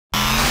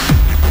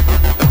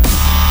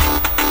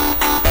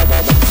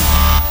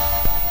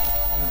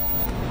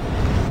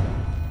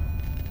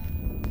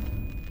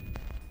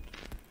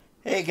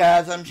Okay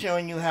guys, I'm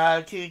showing you how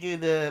to do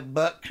the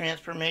buck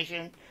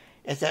transformation.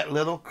 It's that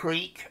little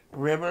creek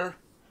river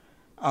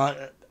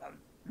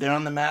there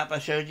on the map I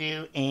showed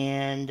you,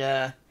 and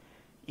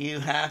you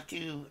have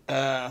to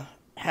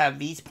have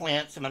these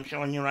plants that I'm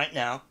showing you right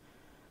now.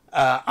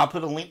 I'll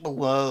put a link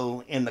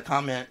below in the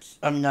comments,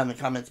 not in the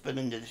comments, but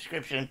in the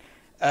description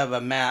of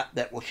a map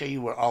that will show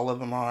you where all of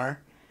them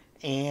are.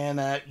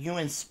 And you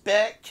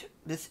inspect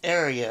this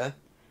area,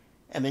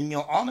 and then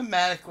you'll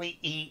automatically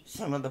eat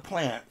some of the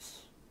plants.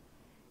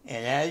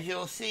 And as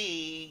you'll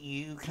see,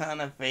 you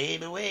kind of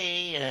fade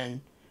away, and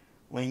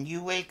when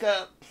you wake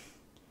up,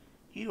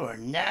 you are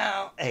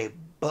now a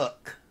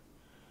buck,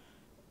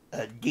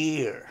 a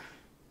deer.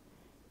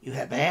 You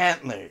have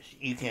antlers.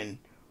 You can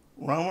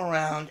roam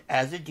around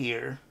as a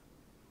deer.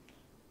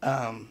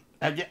 I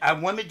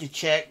wanted to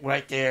check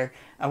right there.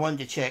 I wanted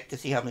to check to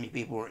see how many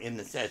people were in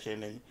the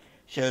session, and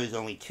shows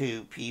only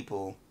 2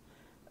 people.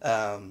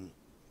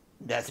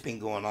 That's been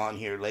going on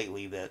here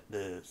lately, that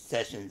the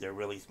sessions are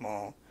really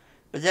small.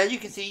 But as you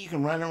can see, you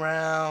can run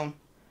around.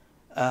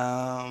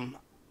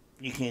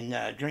 You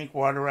can drink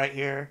water right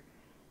here.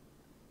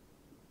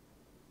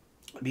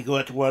 If you go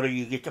out to water,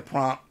 you get the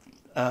prompt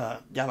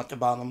down at the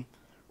bottom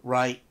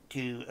right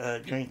to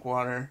drink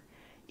water.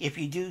 If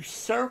you do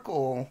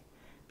circle,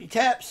 if you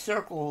tap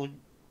circle,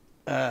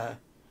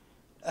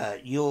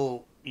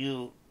 you'll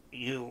do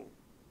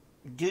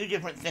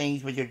different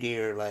things with your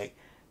deer. Like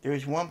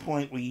there's one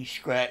point where you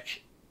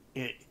scratch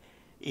it,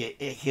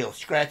 he'll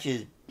scratch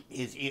his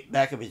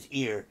back of his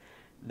ear.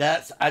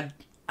 That's I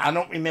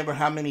don't remember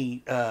how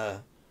many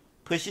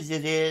pushes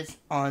it is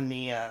on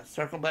the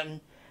circle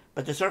button,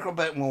 but the circle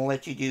button will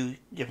let you do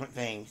different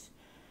things.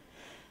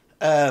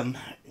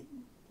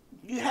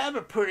 You have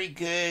a pretty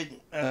good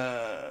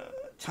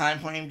time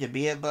frame to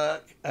be a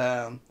buck.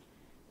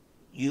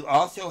 You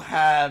also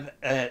have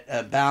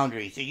a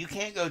boundary, so you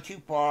can't go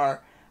too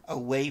far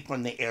away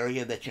from the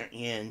area that you're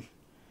in.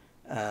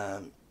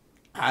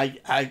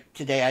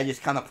 Today I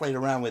just kind of played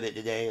around with it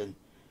today and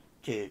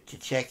to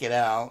check it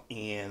out,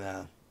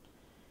 and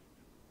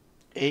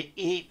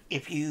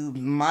if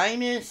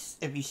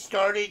you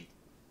started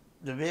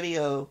the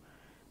video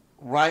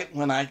right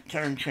when I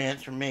turned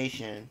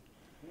transformation,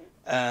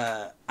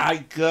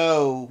 I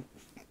go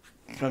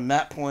from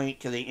that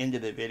point to the end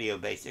of the video.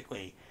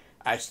 Basically,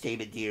 I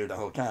stayed a deer the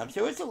whole time,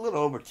 so it's a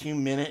little over 2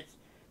 minutes,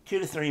 2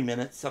 to 3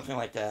 minutes, something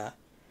like that.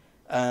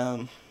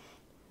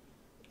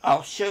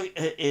 I'll show you.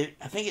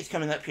 I think it's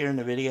coming up here in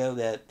the video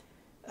that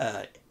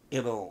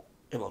it'll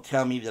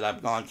tell me that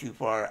I've gone too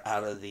far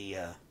out of the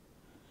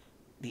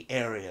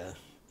area.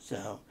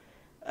 So,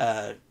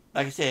 like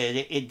I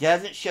said, it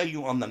doesn't show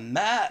you on the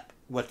map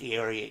what the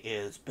area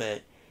is,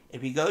 but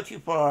if you go too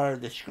far,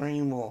 the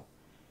screen will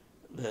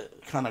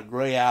kind of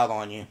gray out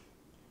on you.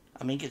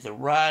 I think it's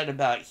right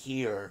about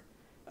here.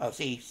 Oh,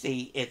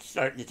 see, it's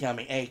starting to tell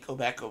me, hey, go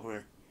back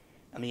over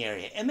in the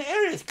area. And the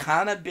area is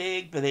kind of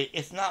big, but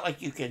it's not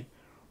like you can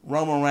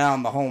roam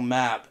around the whole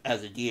map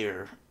as a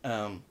deer.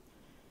 I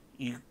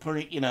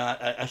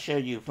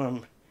showed you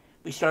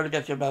we started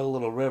up to about a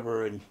little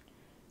river, and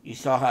you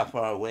saw how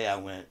far away I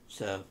went.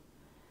 So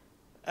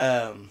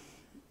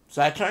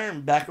I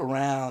turned back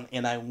around,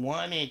 and I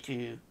wanted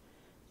to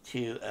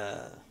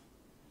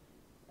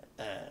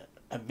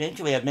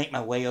eventually I'd make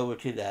my way over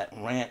to that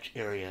ranch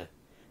area.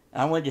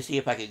 I wanted to see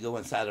if I could go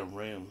inside a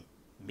room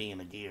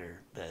being a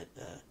deer, but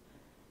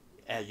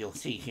as you'll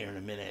see here in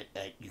a minute,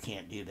 you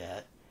can't do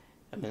that.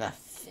 I mean, I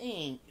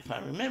think, if I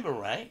remember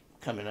right,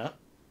 coming up,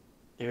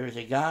 there's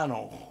a guy on a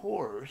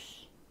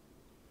horse.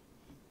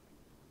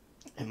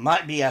 It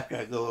might be after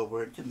I go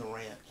over into the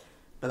ranch,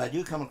 but I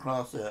do come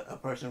across a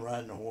person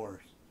riding a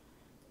horse.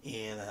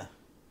 And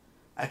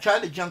I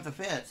tried to jump the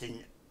fence,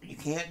 and you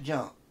can't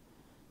jump.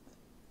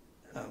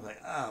 I was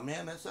like, oh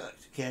man, that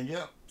sucks. Can't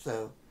jump.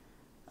 So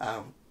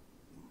I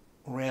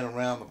ran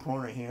around the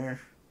corner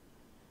here,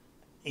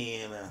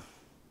 and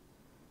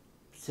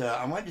so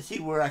I wanted to see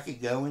where I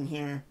could go in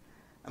here.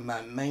 And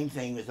my main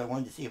thing was I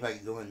wanted to see if I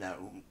could go in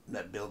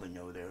that building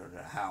over there, or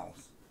the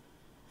house.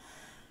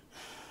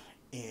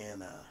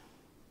 And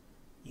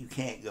you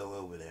can't go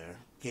over there.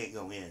 Can't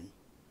go in.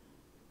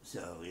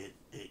 So it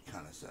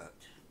kind of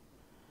sucked.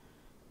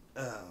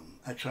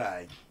 I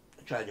tried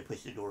to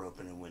push the door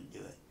open and wouldn't do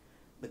it.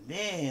 But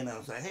then I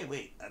was like, hey,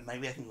 wait,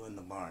 maybe I can go in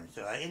the barn.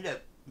 So I ended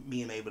up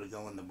being able to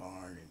go in the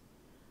barn,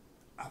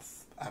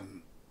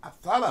 and I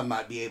thought I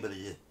might be able to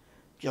just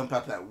jump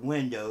out that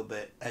window,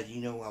 but as you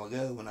know a while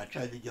ago, when I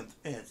tried to jump the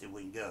fence, it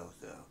wouldn't go.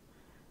 So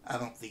I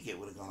don't think it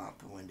would have gone out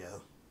the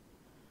window.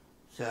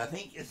 So I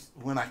think it's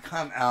when I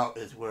come out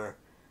is where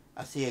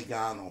I see a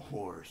guy on a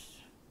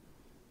horse,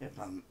 if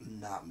I'm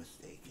not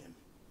mistaken.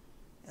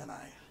 And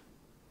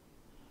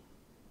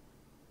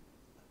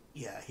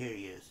yeah, here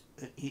he is.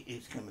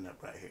 He's coming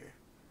up right here.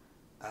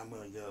 I'm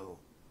going to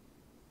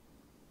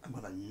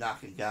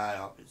knock a guy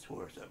off his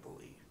horse, I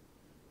believe.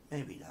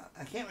 Maybe not.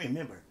 I can't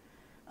remember.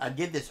 I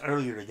did this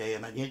earlier today,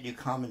 and I didn't do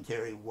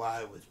commentary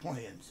while I was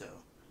playing, so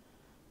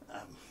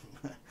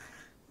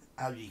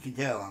as you can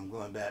tell, I'm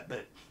going back.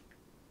 But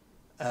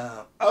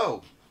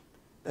oh,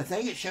 The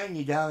thing it's showing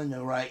you down in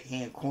the right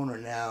hand corner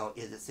now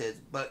is it says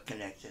buck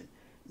connection.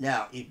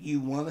 Now, if you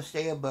want to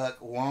stay a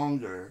buck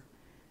longer,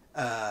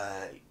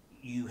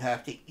 you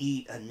have to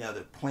eat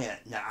another plant.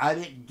 Now, I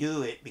didn't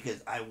do it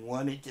because I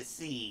wanted to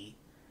see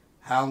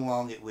how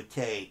long it would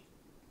take.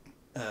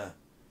 You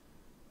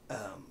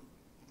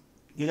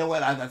know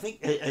what? I think,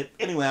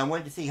 anyway, I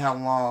wanted to see how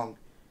long,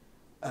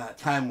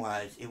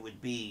 time-wise, it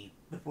would be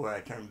before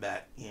I turned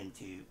back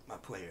into my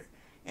player.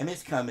 And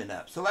it's coming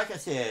up. So like I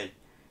said,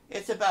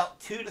 it's about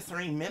 2 to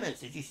 3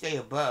 minutes if you stay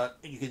a buck.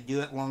 You can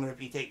do it longer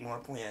if you take more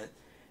plants.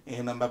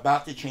 And I'm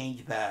about to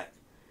change back.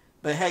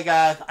 But hey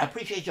guys, I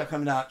appreciate y'all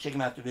coming out,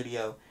 checking out the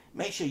video.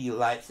 Make sure you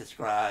like,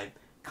 subscribe,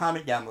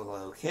 comment down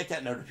below, hit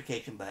that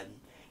notification button.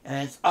 And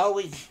as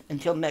always,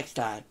 until next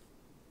time,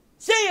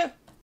 see ya!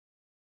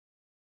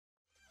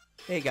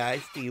 Hey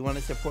guys, do you want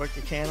to support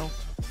the channel?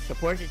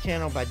 Support the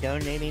channel by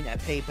donating at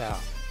PayPal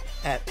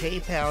at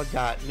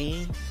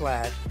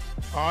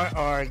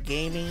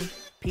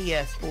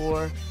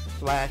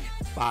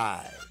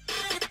paypal.me/rrgamingps4/5.